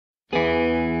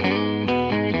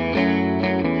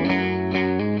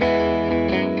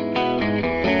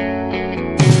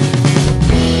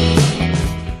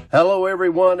Hello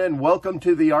everyone, and welcome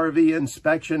to the RV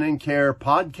Inspection and Care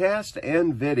podcast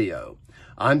and video.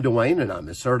 I'm Dwayne and I'm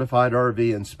a certified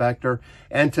RV inspector,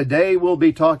 and today we'll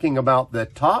be talking about the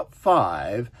top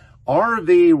 5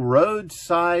 RV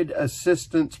roadside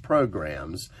assistance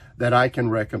programs that I can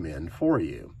recommend for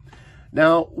you.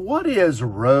 Now, what is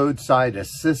roadside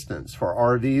assistance for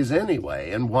RVs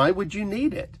anyway, and why would you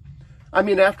need it? I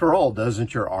mean, after all,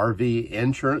 doesn't your RV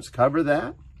insurance cover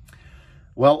that?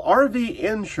 Well, RV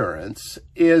insurance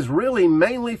is really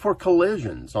mainly for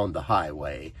collisions on the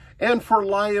highway and for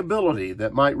liability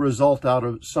that might result out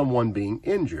of someone being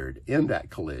injured in that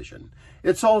collision.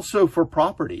 It's also for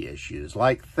property issues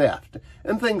like theft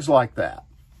and things like that.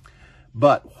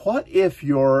 But what if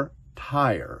your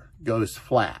tire goes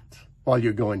flat while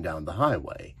you're going down the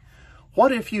highway?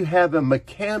 What if you have a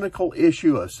mechanical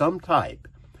issue of some type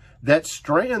that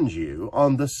strands you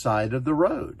on the side of the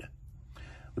road?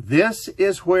 This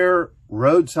is where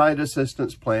roadside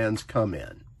assistance plans come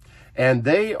in, and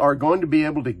they are going to be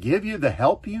able to give you the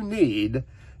help you need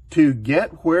to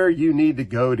get where you need to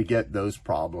go to get those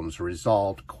problems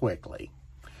resolved quickly.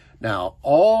 Now,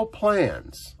 all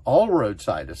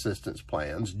roadside assistance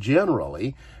plans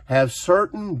generally have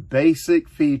certain basic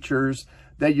features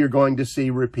that you're going to see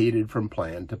repeated from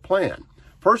plan to plan.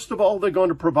 First of all, they're going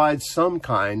to provide some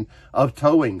kind of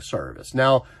towing service.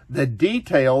 Now, the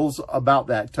details about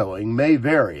that towing may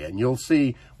vary, and you'll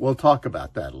see, we'll talk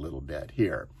about that a little bit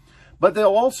here. But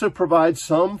they'll also provide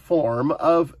some form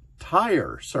of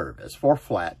tire service for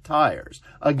flat tires.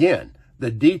 Again, the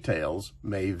details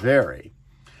may vary.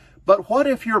 But what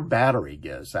if your battery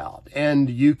gives out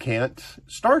and you can't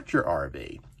start your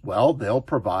RV? Well, they'll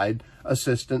provide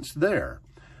assistance there.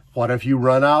 What if you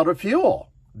run out of fuel?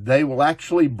 They will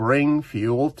actually bring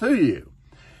fuel to you.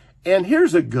 And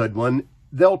here's a good one.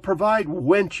 They'll provide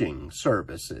winching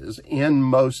services in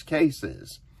most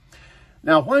cases.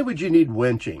 Now, why would you need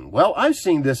winching? Well, I've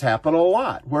seen this happen a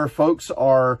lot where folks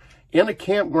are in a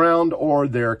campground or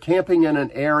they're camping in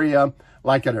an area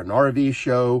like at an RV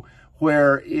show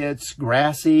where it's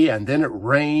grassy and then it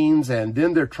rains and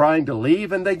then they're trying to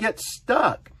leave and they get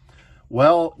stuck.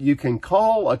 Well, you can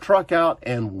call a truck out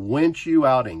and winch you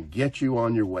out and get you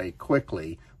on your way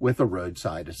quickly with a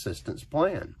roadside assistance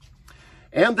plan.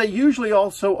 And they usually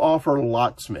also offer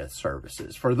locksmith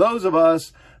services for those of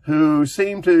us who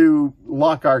seem to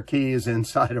lock our keys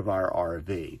inside of our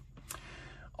RV.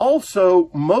 Also,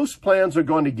 most plans are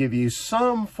going to give you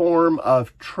some form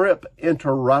of trip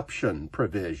interruption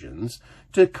provisions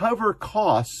to cover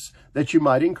costs that you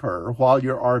might incur while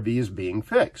your RV is being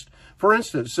fixed. For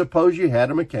instance, suppose you had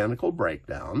a mechanical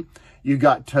breakdown, you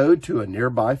got towed to a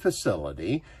nearby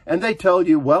facility, and they tell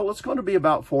you, well, it's going to be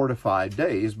about 4 to 5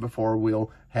 days before we'll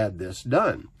have this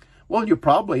done. Well, you're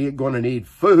probably going to need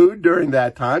food during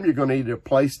that time. You're going to need a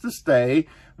place to stay,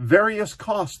 various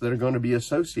costs that are going to be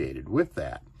associated with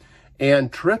that.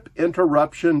 And trip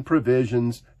interruption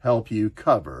provisions help you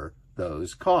cover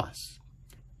those costs.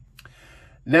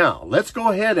 Now, let's go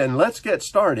ahead and let's get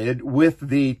started with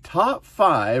the top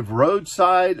 5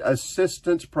 roadside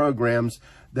assistance programs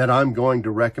that I'm going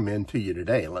to recommend to you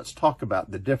today. Let's talk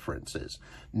about the differences.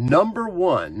 Number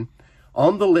 1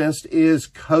 on the list is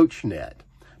CoachNet.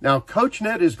 Now,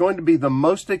 CoachNet is going to be the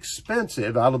most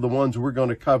expensive out of the ones we're going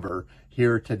to cover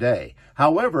here today.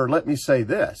 However, let me say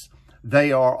this.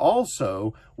 They are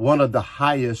also one of the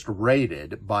highest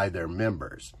rated by their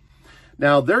members.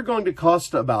 Now, they're going to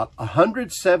cost about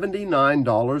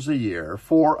 $179 a year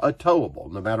for a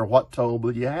towable, no matter what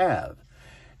towable you have,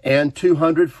 and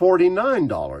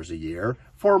 $249 a year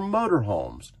for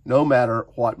motorhomes, no matter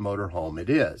what motorhome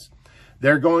it is.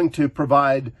 They're going to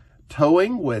provide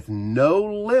towing with no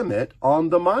limit on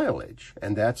the mileage,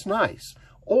 and that's nice.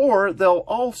 Or they'll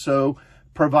also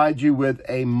provide you with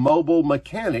a mobile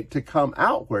mechanic to come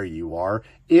out where you are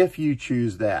if you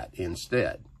choose that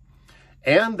instead.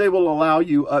 And they will allow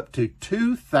you up to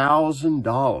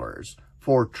 $2,000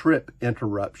 for trip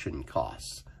interruption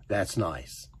costs. That's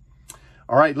nice.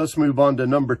 All right, let's move on to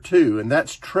number 2, and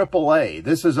that's AAA.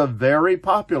 This is a very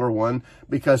popular one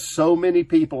because so many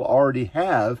people already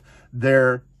have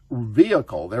their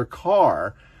vehicle, their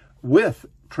car, with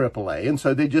AAA, and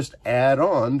so they just add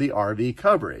on the RV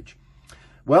coverage.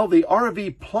 Well, the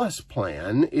RV Plus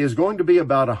plan is going to be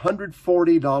about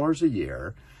 $140 a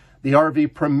year. The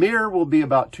RV Premier will be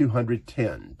about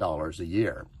 $210 a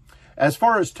year. As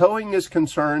far as towing is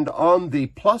concerned, on the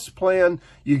Plus plan,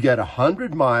 you get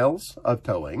 100 miles of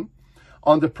towing.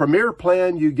 On the Premier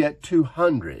plan, you get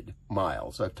 200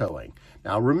 miles of towing.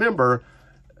 Now, remember,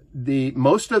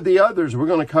 most of the others we're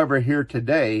going to cover here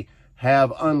today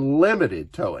have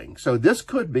unlimited towing. So this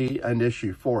could be an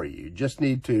issue for you. You just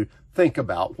need to think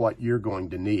about what you're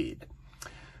going to need.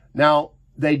 Now,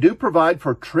 they do provide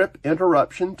for trip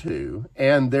interruption too,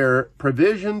 and their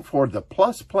provision for the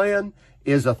Plus plan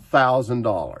is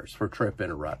 $1,000 for trip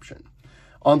interruption.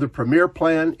 On the Premier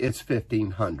plan, it's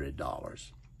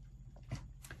 $1,500.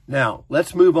 Now,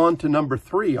 let's move on to number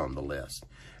 3 on the list,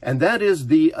 and that is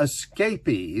the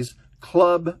Escapees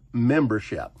Club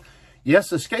membership.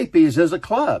 Yes, Escapees is a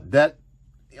club that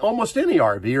almost any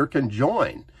RVer can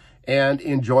join and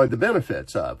enjoy the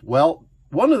benefits of. Well,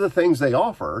 one of the things they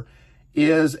offer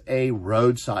is a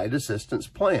roadside assistance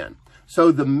plan.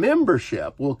 So the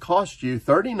membership will cost you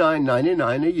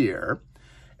 $39.99 a year,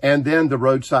 and then the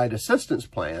roadside assistance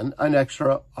plan, an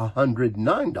extra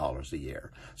 $109 a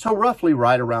year. So roughly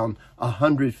right around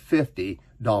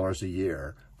 $150 a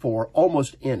year for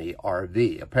almost any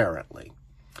RV, apparently.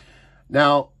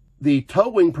 Now, the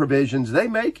towing provisions they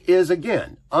make is,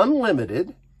 again,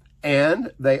 unlimited,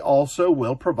 and they also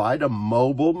will provide a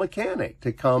mobile mechanic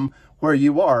to come where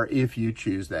you are if you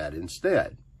choose that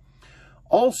instead.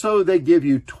 Also, they give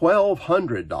you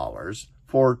 $1,200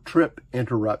 for trip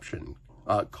interruption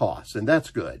costs, and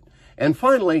that's good. And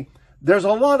finally, there's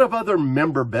a lot of other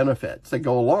member benefits that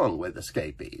go along with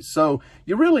Escapees. So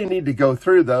you really need to go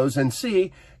through those and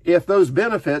see if those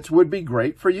benefits would be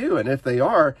great for you. And if they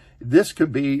are, this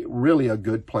could be really a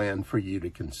good plan for you to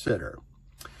consider.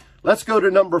 Let's go to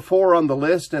number 4 on the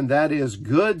list, and that is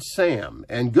Good Sam.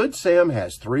 And Good Sam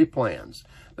has 3 plans.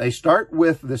 They start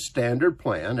with the standard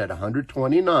plan at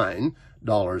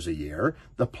 $129 a year,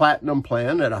 the Platinum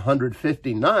plan at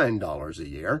 $159 a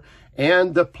year,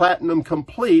 and the Platinum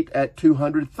Complete at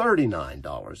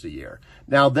 $239 a year.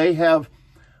 Now, they have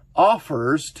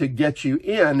offers to get you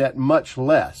in at much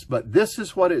less, but this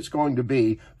is what it's going to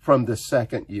be from the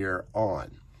 2nd year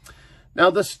on. Now,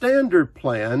 the standard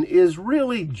plan is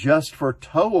really just for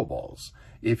towables,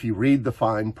 if you read the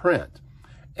fine print.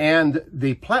 And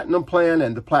the Platinum plan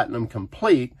and the Platinum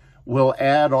Complete will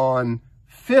add on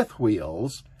 5th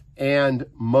wheels and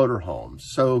motorhomes.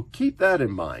 So keep that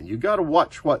in mind. You got to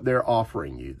watch what they're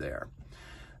offering you there.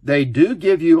 They do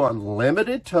give you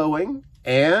unlimited towing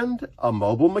and a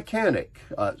mobile mechanic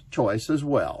choice as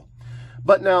well.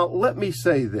 But now, let me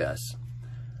say this.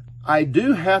 I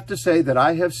do have to say that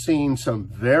I have seen some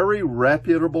very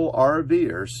reputable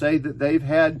RVers say that they've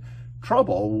had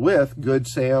trouble with Good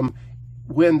Sam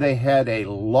when they had a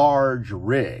large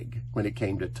rig when it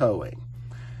came to towing.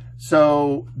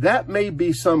 So that may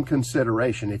be some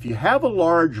consideration. If you have a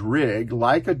large rig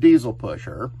like a diesel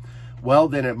pusher, well,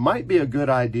 then it might be a good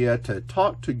idea to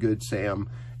talk to Good Sam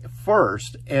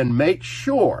first and make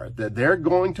sure that they're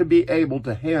going to be able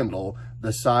to handle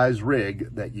the size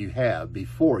rig that you have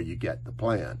before you get the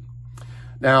plan.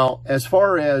 Now, as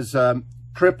far as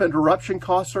trip interruption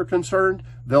costs are concerned,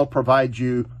 they'll provide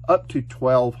you up to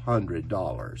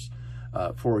 $1,200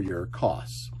 for your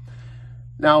costs.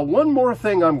 Now, one more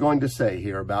thing I'm going to say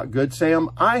here about Good Sam.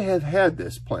 I have had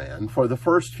this plan for the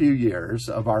first few years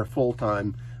of our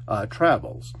full-time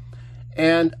travels,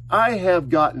 and I have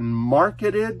gotten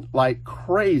marketed like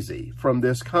crazy from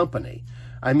this company.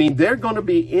 I mean, they're going to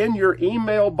be in your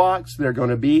email box. They're going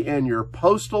to be in your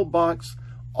postal box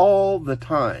all the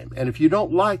time. And if you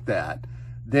don't like that,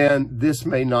 then this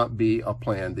may not be a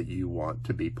plan that you want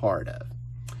to be part of.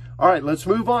 All right, let's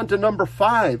move on to number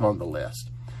 5 on the list.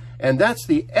 And that's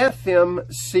the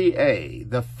FMCA,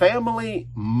 the Family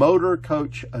Motor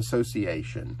Coach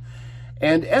Association.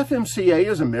 And FMCA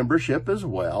is a membership as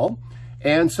well.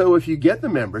 And so if you get the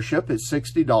membership, it's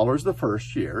 $60 the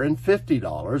first year and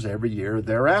 $50 every year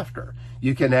thereafter.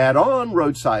 You can add on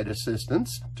roadside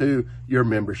assistance to your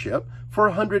membership for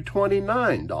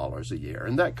 $129 a year,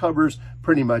 and that covers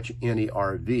pretty much any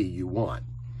RV you want.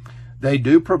 They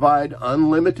do provide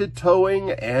unlimited towing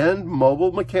and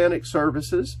mobile mechanic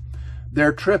services.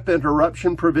 Their trip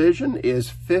interruption provision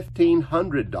is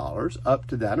 $1,500 up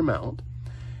to that amount.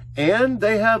 And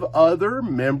they have other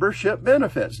membership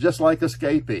benefits, just like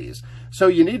Escapees. So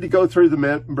you need to go through the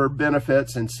member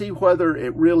benefits and see whether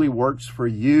it really works for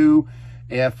you,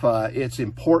 if it's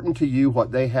important to you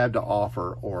what they have to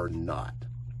offer or not.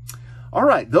 All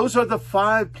right, those are the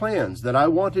 5 plans that I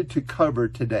wanted to cover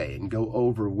today and go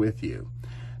over with you.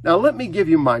 Now, let me give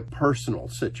you my personal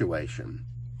situation.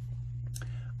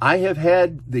 I have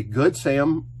had the Good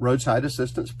Sam Roadside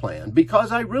Assistance Plan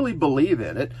because I really believe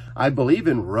in it. I believe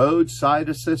in roadside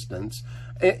assistance.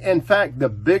 In fact, the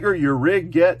bigger your rig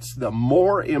gets, the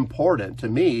more important to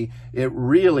me it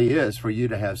really is for you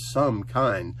to have some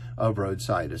kind of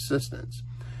roadside assistance.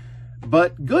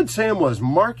 But Good Sam was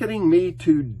marketing me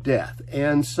to death,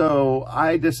 and so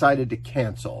I decided to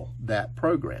cancel that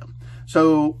program.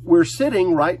 So we're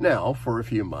sitting right now for a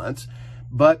few months,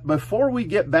 but before we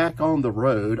get back on the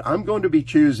road, I'm going to be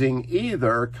choosing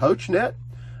either CoachNet,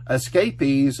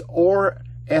 Escapees, or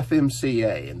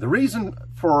FMCA. And the reason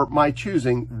for my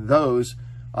choosing those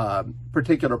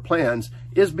particular plans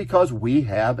is because we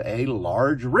have a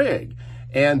large rig,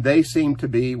 and they seem to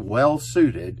be well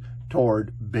suited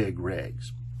toward big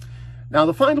rigs. Now,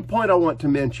 the final point I want to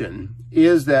mention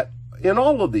is that in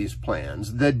all of these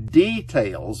plans, the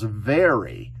details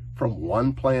vary from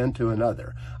one plan to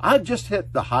another. I've just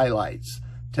hit the highlights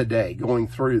today going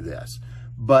through this,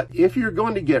 but if you're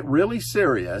going to get really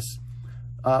serious,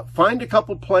 find a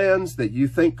couple plans that you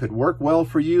think could work well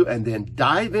for you and then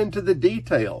dive into the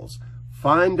details.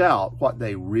 Find out what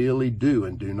they really do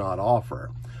and do not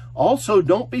offer. Also,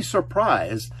 don't be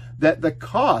surprised that the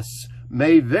costs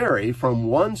may vary from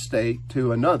one state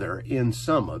to another in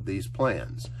some of these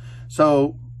plans.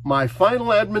 So my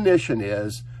final admonition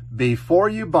is, before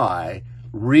you buy,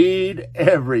 read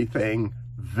everything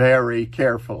very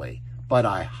carefully. But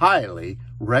I highly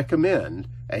recommend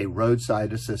a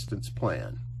roadside assistance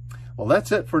plan. Well,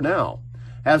 that's it for now.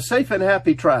 Have safe and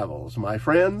happy travels, my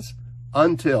friends.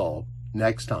 Until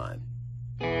next time.